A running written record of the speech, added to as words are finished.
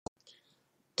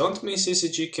Don't miss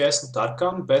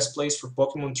ecgcast.com, best place for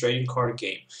Pokemon trading card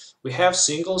game. We have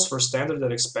singles for standard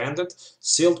and expanded,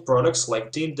 sealed products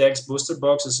like team decks, booster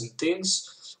boxes, and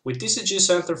tins. With TCG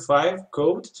Center 5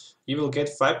 code, you will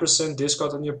get 5%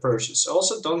 discount on your purchase.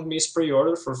 Also, don't miss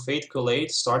pre-order for Fate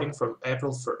Collate starting from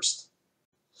April 1st.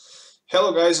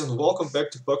 Hello guys and welcome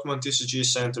back to Pokemon TCG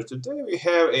Center. Today we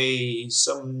have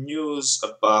some news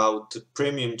about the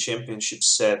Premium Championship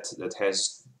set that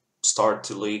has started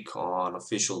to leak on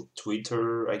official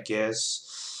Twitter, I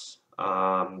guess.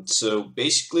 So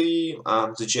basically,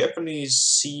 the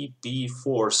Japanese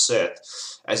CP4 set,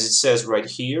 as it says right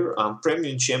here,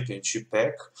 Premium Championship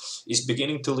pack is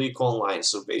beginning to leak online.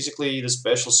 So basically, the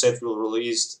special set will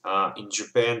release in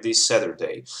Japan this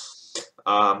Saturday.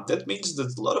 That means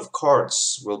that a lot of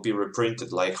cards will be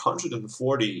reprinted, like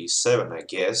 147, I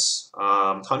guess.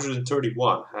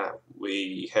 131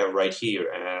 we have right here,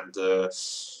 and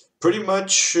pretty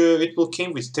much it will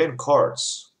came with 10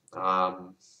 cards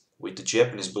with the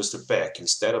Japanese booster pack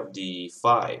instead of the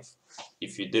 5.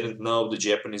 If you didn't know, the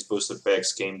Japanese booster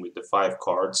packs came with the 5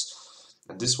 cards,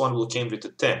 and this one will came with the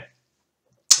 10.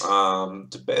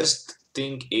 The best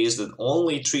thing is that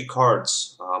only 3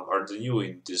 cards are the new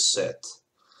in this set.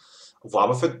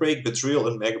 Wobbuffet Break, Betrayal,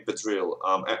 and Mega Betrayal.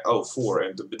 4,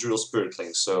 and the Betrayal Spirit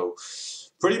Link. So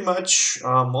pretty much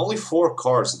only 4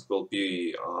 cards that will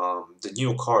be the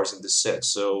new cards in the set.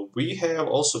 So we have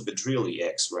also Betrayal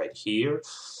EX right here,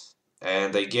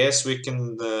 and I guess we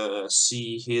can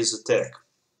see his attack.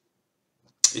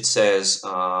 It says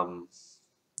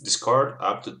discard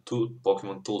up to 2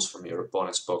 Pokemon tools from your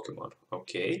opponent's Pokemon.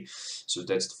 Okay, so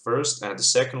that's the first. And the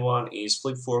second one is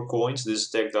flip 4 coins.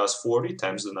 This attack does 40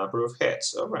 times the number of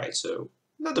heads. Alright, so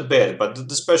not a bad, but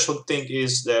the special thing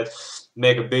is that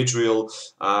Mega Betrayal,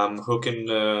 who can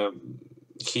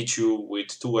hit you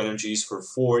with 2 energies for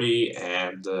 40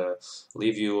 and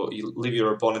leave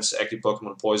your opponent's active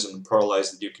Pokemon poisoned and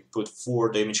paralyzed, that you can put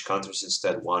 4 damage counters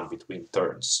instead 1 between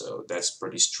turns. So that's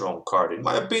pretty strong card. In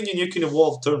my opinion, you can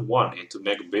evolve turn 1 into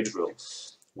Mega Betrayal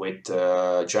with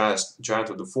Giant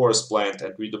of the Forest Plant,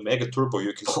 and with the Mega Turbo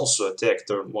you can also attack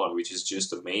turn 1, which is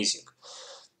just amazing.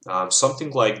 Something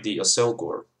like the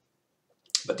Aselgor,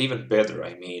 but even better.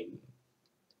 I mean,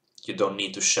 you don't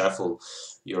need to shuffle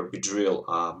your Betrayal,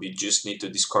 you just need to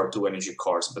discard 2 energy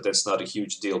cards, but that's not a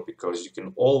huge deal because you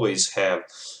can always have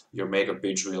your Mega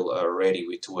Betrayal ready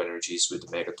with 2 energies with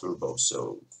the Mega Turbo,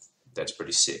 so that's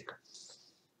pretty sick.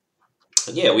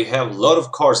 And yeah, we have a lot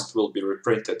of cards that will be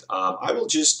reprinted. I will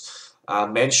just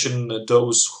mention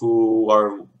those who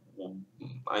are,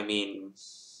 I mean,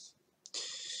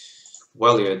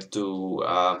 valued to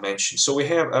mention. So we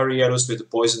have Ariados with the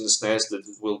Poisonous Nest that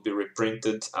will be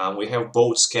reprinted. We have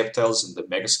both Skeptiles and the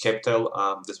Mega Skeptile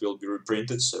that will be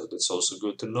reprinted, so that's also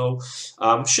good to know.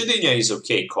 Shedinia is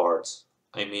okay card.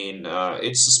 I mean,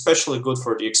 it's especially good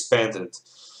for the expanded.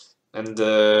 And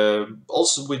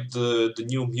also with the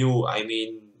new Mew, I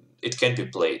mean, it can be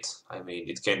played. I mean,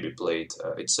 it can be played.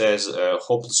 It says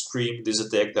Hopeless Scream. This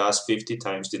attack does 50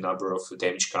 times the number of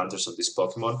damage counters on this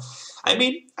Pokemon. I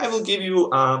mean, I will give you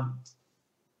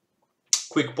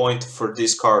quick point for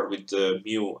this card with the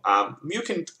Mew. Mew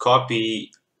can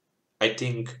copy, I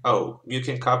think. Oh, Mew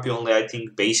can copy only, I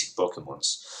think, basic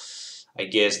Pokemons. I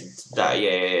guess that,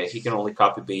 yeah, he can only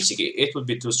copy basic. It would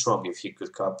be too strong if he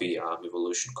could copy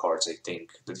evolution cards. I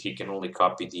think that he can only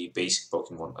copy the basic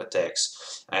Pokemon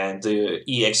attacks, and the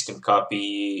EX can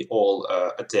copy all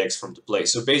attacks from the play.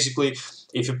 So basically,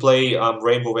 if you play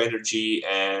Rainbow Energy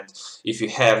and if you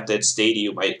have that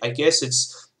Stadium, I guess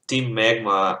it's Team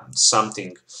Magma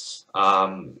something.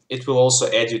 It will also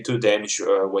add you 2 damage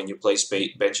when you place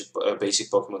basic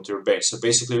Pokemon to your bench. So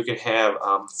basically you can have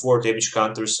 4 damage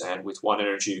counters, and with 1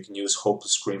 energy you can use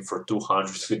Hopeless Scream for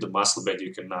 200. With the Muscle Band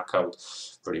you can knock out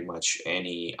pretty much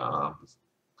any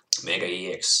Mega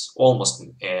EX, almost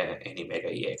any Mega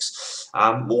EX.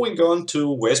 Moving on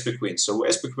to Vespiquen. So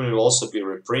Vespiquen will also be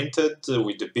reprinted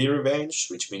with the B-Revenge,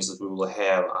 which means that we will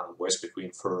have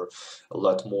Vespiquen for a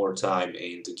lot more time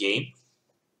in the game.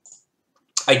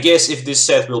 I guess if this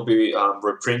set will be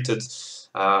reprinted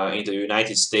in the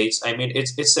United States, I mean,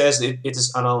 it says it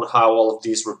is unknown how all of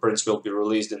these reprints will be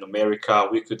released in America.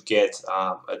 We could get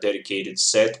a dedicated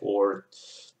set, or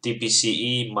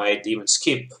TPCE might even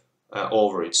skip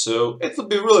over it. So it would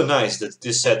be really nice that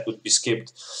this set would be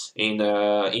skipped in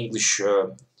English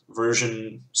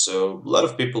version. So a lot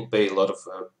of people pay a lot of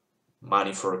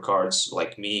money for cards,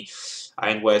 like me.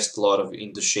 I invest a lot of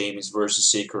in the Shaymin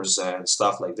versus Seekers and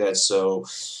stuff like that. So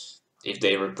if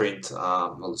they reprint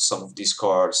some of these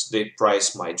cards, the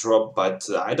price might drop, but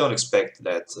I don't expect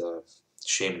that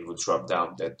Shaymin would drop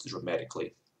down that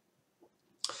dramatically.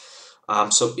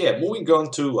 So yeah, moving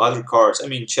on to other cards. I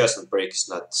mean, Chestnut Break is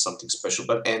not something special,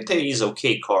 but Entei is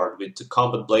okay card with the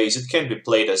Combat Blaze. It can be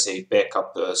played as a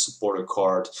backup supporter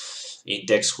card in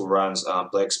decks who runs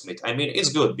Blacksmith. I mean, it's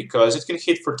good because it can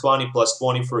hit for 20 plus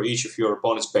 20 for each of your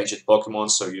opponent's benched Pokemon,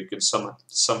 so you can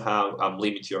somehow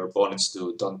limit your opponents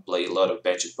to don't play a lot of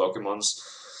benched Pokemons.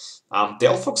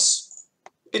 Delphox,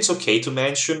 it's okay to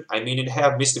mention. I mean, it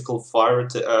have Mystical Fire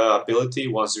ability.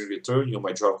 Once you return, you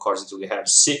might draw cards until you have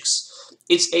 6.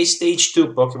 It's a stage 2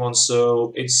 Pokemon,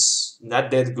 so it's not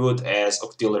that good as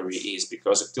Octillery is,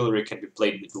 because Octillery can be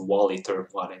played with Wally turn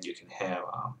 1 and you can have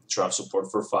draft support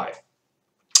for 5.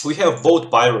 We have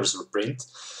both Pyro's reprint,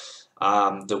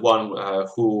 the one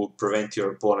who prevent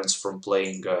your opponents from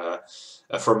playing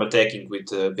from attacking with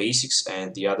basics,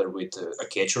 and the other with a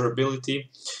catcher ability.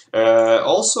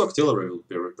 Also, Octillery will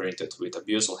be reprinted with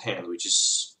Abusal Hand, which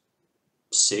is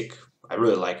sick. I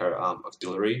really like our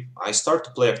Octillery. I start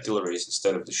to play Octilleries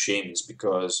instead of the Shaymins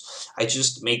because I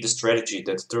just make the strategy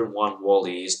that turn 1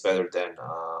 Wally is better than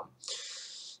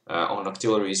on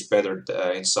Octillery is better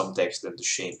in some decks than the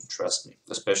Shaymin, trust me,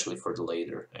 especially for the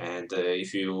later. And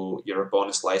if your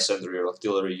opponent's lies under your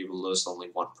Octillery, you will lose only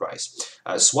 1 prize.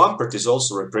 Swampert is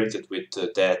also reprinted with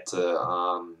that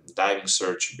Diving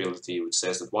Search ability, which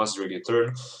says that once during your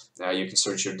turn, you can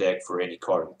search your deck for any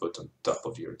card and put on top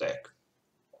of your deck.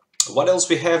 What else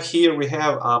we have here? We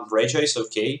have Regice,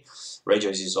 okay.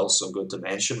 Regice is also good to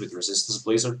mention with Resistance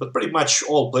Blizzard, but pretty much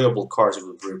all playable cards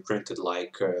will be reprinted,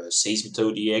 like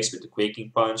Seismitoad EX with the Quaking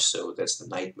Punch, so that's the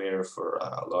nightmare for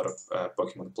a lot of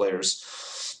Pokemon players.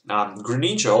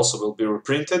 Greninja also will be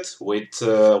reprinted with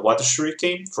Water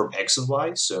Shuriken from X and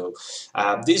Y, so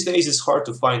these days it's hard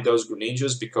to find those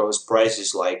Greninjas because price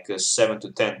is like $7 to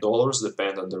 $10,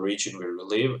 depend on the region where you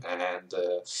live, and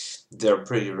they're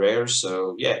pretty rare,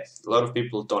 so yeah, a lot of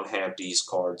people don't have these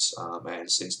cards, and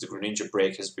since the Greninja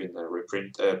break has been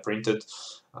printed,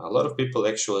 a lot of people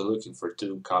actually looking for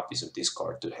 2 copies of this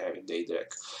card to have in their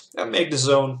deck. And Make the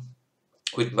Zone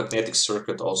with Magnetic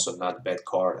Circuit, also not bad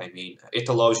card. I mean, it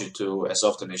allows you to, as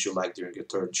often as you like during your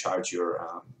turn, charge your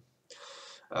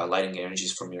lightning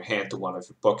energies from your hand to one of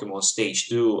your Pokemon. Stage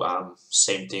 2,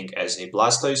 same thing as a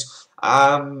Blastoise.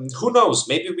 Who knows,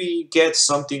 maybe we get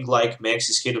something like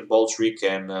Max's Hidden Ball Trick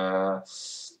and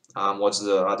what's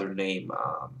the other name?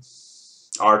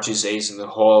 Archie's Ace in the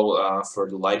Hole for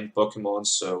the lightning Pokemon,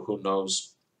 so who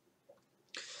knows.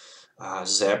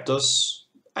 Zapdos,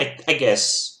 I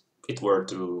guess it were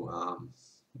to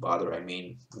bother. I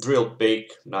mean, Drill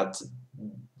Pig, not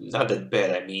that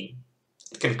bad. I mean,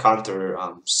 it can counter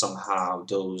somehow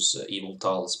those evil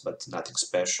tools, but nothing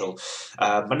special.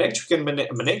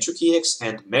 Manectric EX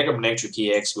and Mega Manectric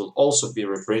EX will also be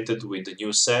reprinted with the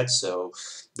new set, so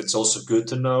that's also good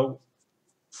to know.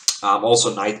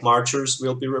 Also, Night Marchers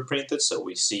will be reprinted, so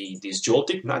we see this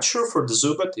Joltik. Not sure for the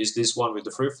Zubat, is this one with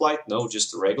the free flight? No,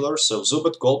 just the regular. So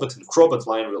Zubat, Golbat, and Crobat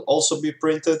line will also be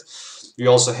printed. We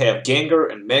also have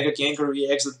Gengar and Mega Gengar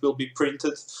EX that will be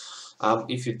printed.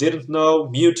 If you didn't know,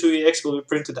 Mewtwo EX will be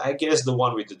printed. I guess the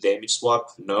one with the damage swap,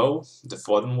 no, the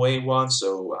Foddenway one.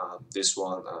 So this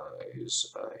one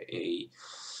is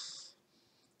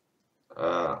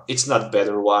it's not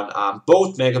better one.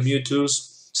 Both Mega Mewtwo's.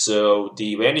 So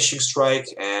the Vanishing Strike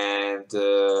and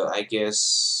I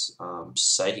guess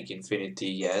Psychic Infinity,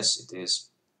 yes, it is.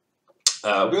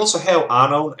 We also have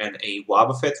Unknown and a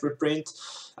Wobbuffet reprint.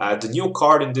 The new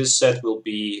card in this set will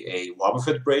be a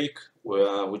Wobbuffet break,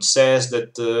 which says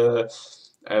that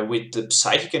with the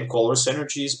Psychic and Colorless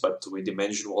energies, but with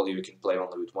Dimension Wall you can play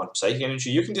only with 1 Psychic energy.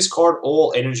 You can discard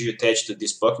all energy attached to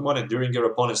this Pokemon, and during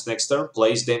your opponent's next turn,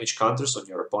 place damage counters on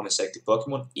your opponent's active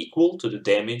Pokemon equal to the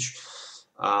damage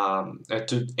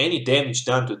to any damage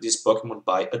done to this Pokemon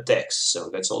by attacks. So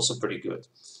that's also pretty good.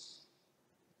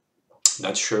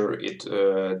 Not sure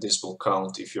this will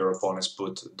count if your opponents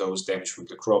put those damage from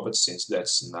the Crobat, since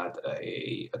that's not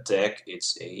a attack,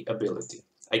 it's a ability.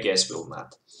 I guess will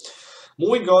not.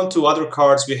 Moving on to other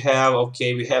cards, we have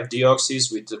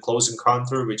Deoxys with the Closing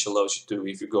Counter, which allows you to,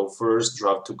 if you go first,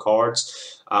 drop 2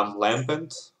 cards.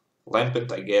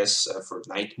 Lampent, I guess, for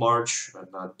Night March,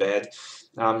 not bad.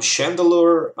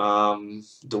 Chandelure,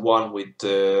 the one with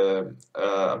the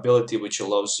ability which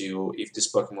allows you, if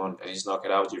this Pokemon is knocked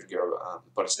out during your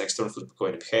opponent's next turn, flip a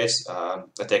coin of heads,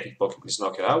 attacking Pokemon is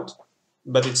knocked out.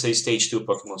 But it's a stage 2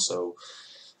 Pokemon, so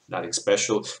nothing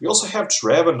special. We also have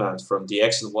Trevenant from the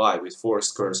X and Y with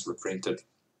Forest Curse reprinted.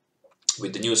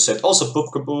 with the new set. Also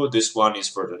Pupkaboo, this one is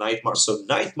for the Night March. So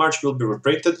Night March will be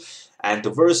reprinted. And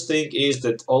the worst thing is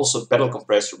that also Battle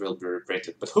Compressor will be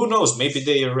reprinted. But who knows, maybe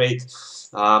they rate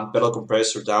Battle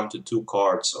Compressor down to 2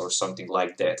 cards or something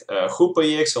like that. Hoopa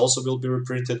EX also will be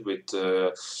reprinted with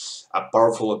a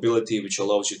powerful ability which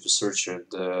allows you to search and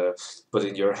put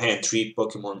in your hand 3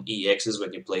 Pokemon EXs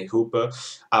when you play Hoopa,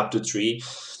 up to 3.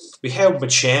 We have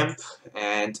Machamp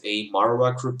and a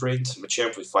Marowak reprint,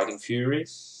 Machamp with Fighting Fury.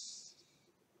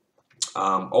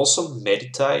 Also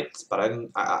Meditite, but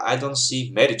I don't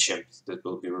see Medicham that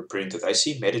will be reprinted. I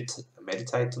see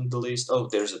Meditite on the list. Oh,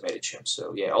 there's a Medicham.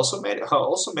 So yeah, also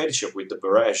Medicham with the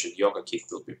Barrage and Yoga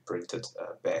Kick will be printed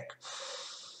back.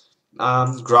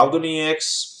 Groudon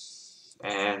EX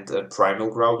and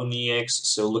Primal Groudon EX.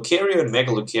 So Lucario and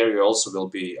Mega Lucario also will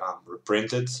be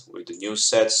reprinted with the new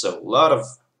set. So a lot of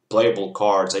playable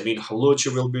cards. I mean,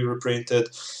 Halucha will be reprinted,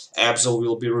 Absol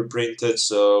will be reprinted,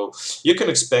 so you can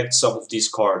expect some of these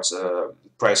cards.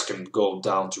 Price can go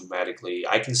down dramatically.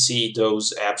 I can see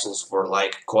those Absols for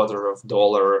like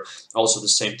 $0.25. Also the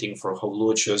same thing for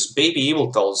Haluchas. Baby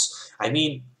Eviltals. I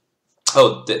mean,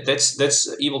 oh, that's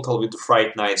Eviltal with the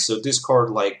Fright Knight. So this card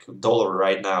like $1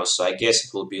 right now. So I guess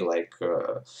it will be like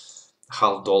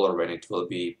 $0.5 when it will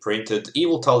be printed.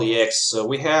 Eviltal EX. So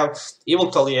we have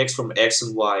Eviltal EX from X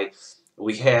and Y.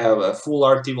 We have a full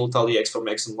art Eviltal EX from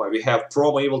X and Y. We have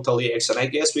promo Eviltal EX, and I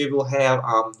guess we will have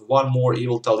one more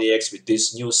Eviltal EX with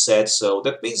this new set. So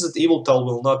that means that Eviltal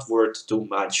will not worth too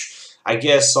much. I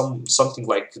guess something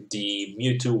like the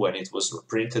Mewtwo when it was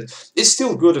reprinted. It's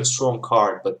still good and strong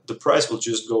card, but the price will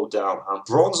just go down.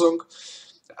 Bronzong.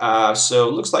 So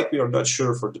it looks like we are not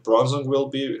sure for the Bronzong will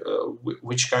be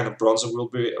which kind of Bronzong will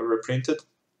be reprinted.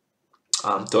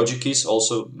 Togekiss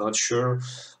also not sure.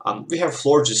 We have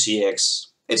Florges EX.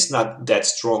 It's not that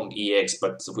strong EX,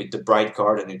 but with the bright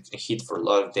card and it hit for a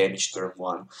lot of damage turn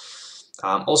 1.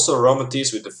 Also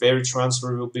Aromatisse with the Fairy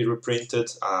Transfer will be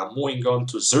reprinted. Moving on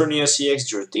to Xerneas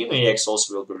EX, Giratina EX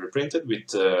also will be reprinted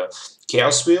with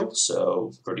Chaos Wheel,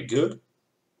 so pretty good.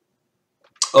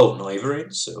 Oh,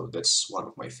 Noivern, so that's one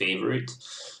of my favorite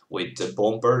with the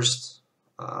Bomb Burst.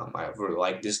 I really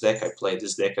like this deck. I play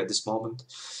this deck at this moment.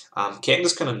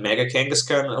 Kangaskhan and Mega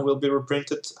Kangaskhan will be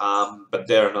reprinted, but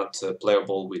they are not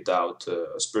playable without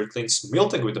Spiritlings.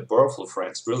 Miltank with the Powerful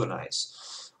Friends, really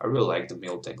nice. I really like the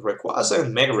Miltank. Rayquaza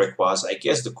and Mega Rayquaza, I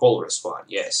guess the Colress one,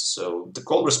 yes. So the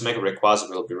Colress Mega Rayquaza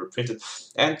will be reprinted.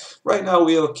 And right now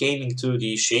we are aiming to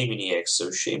the Shaymin EX. So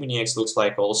Shaymin EX looks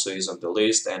like also is on the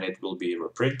list and it will be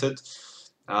reprinted.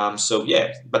 So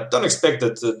yeah, but don't expect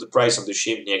that the price of the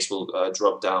Shaymin EX will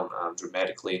drop down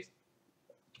dramatically.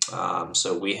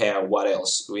 So we have what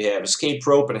else? We have Escape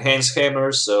Rope and Hands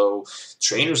Hammer. So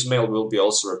Trainer's Mail will be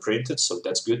also reprinted, so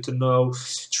that's good to know.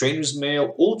 Trainer's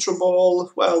Mail, Ultra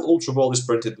Ball. Well, Ultra Ball is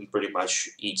printed in pretty much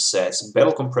each set.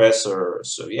 Battle Compressor.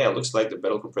 So yeah, it looks like the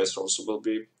Battle Compressor also will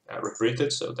be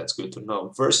reprinted, so that's good to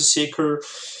know. Versus Seeker,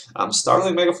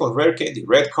 Starling Megaphone, Rare Candy,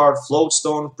 Red Card,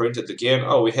 Floatstone, printed again.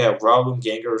 Oh, we have Groudon,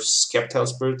 Gengar, Sceptile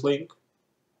Spirit Link,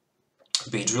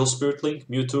 Beedrill Spirit Link,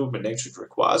 Mewtwo, Manectric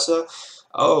Rayquaza.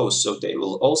 Oh, so they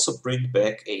will also bring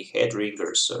back a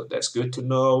Headringer, so that's good to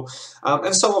know.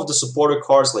 And some of the supporter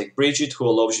cards like Bridget, who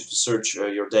allows you to search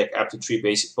your deck up to 3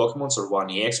 basic Pokemons or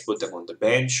 1 EX, put them on the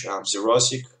bench.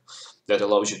 Xerosic, that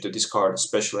allows you to discard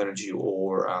Special Energy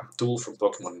or Tool from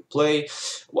Pokemon in play.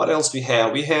 What else we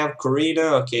have? We have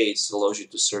Korrina, okay, it allows you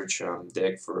to search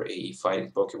deck for a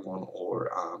fighting Pokemon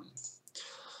or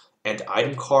and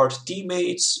item card,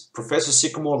 Teammates, Professor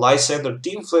Sycamore, Lysander,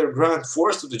 Team Flare, Grant,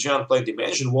 Forest of the Giant Plane,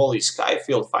 Dimension Wally,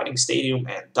 Skyfield, Fighting Stadium,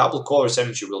 and Double Colors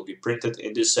Energy will be printed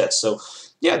in this set. So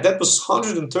yeah, that was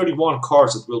 131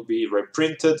 cards that will be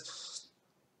reprinted.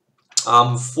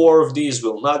 4 of these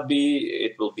will not be,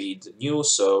 it will be the new,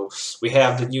 so we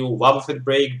have the new Wobbuffet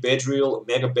Break, Bedrill,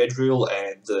 Mega Bedrill,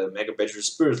 and Mega Bedrill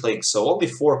Spirit Link, so only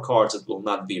 4 cards that will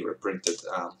not be reprinted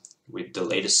with the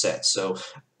latest set. So,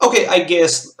 okay, I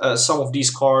guess some of these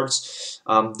cards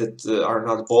that are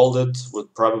not bolded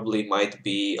would probably might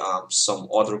be some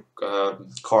other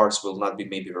cards will not be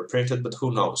maybe reprinted, but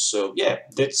who knows. So yeah,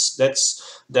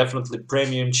 that's definitely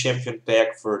premium champion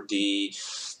pack for the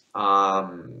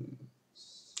card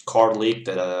leak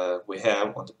that we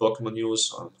have on the Pokemon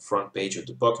News on the front page of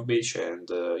the Poké Beach, and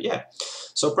yeah,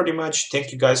 so pretty much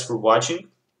thank you guys for watching.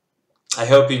 I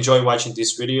hope you enjoy watching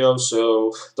this video,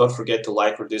 so don't forget to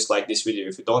like or dislike this video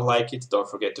if you don't like it. Don't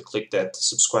forget to click that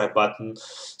subscribe button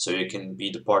so you can be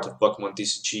the part of Pokemon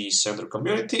TCG Center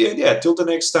community. And yeah, till the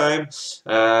next time,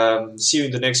 see you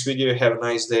in the next video. Have a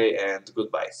nice day and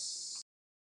goodbye.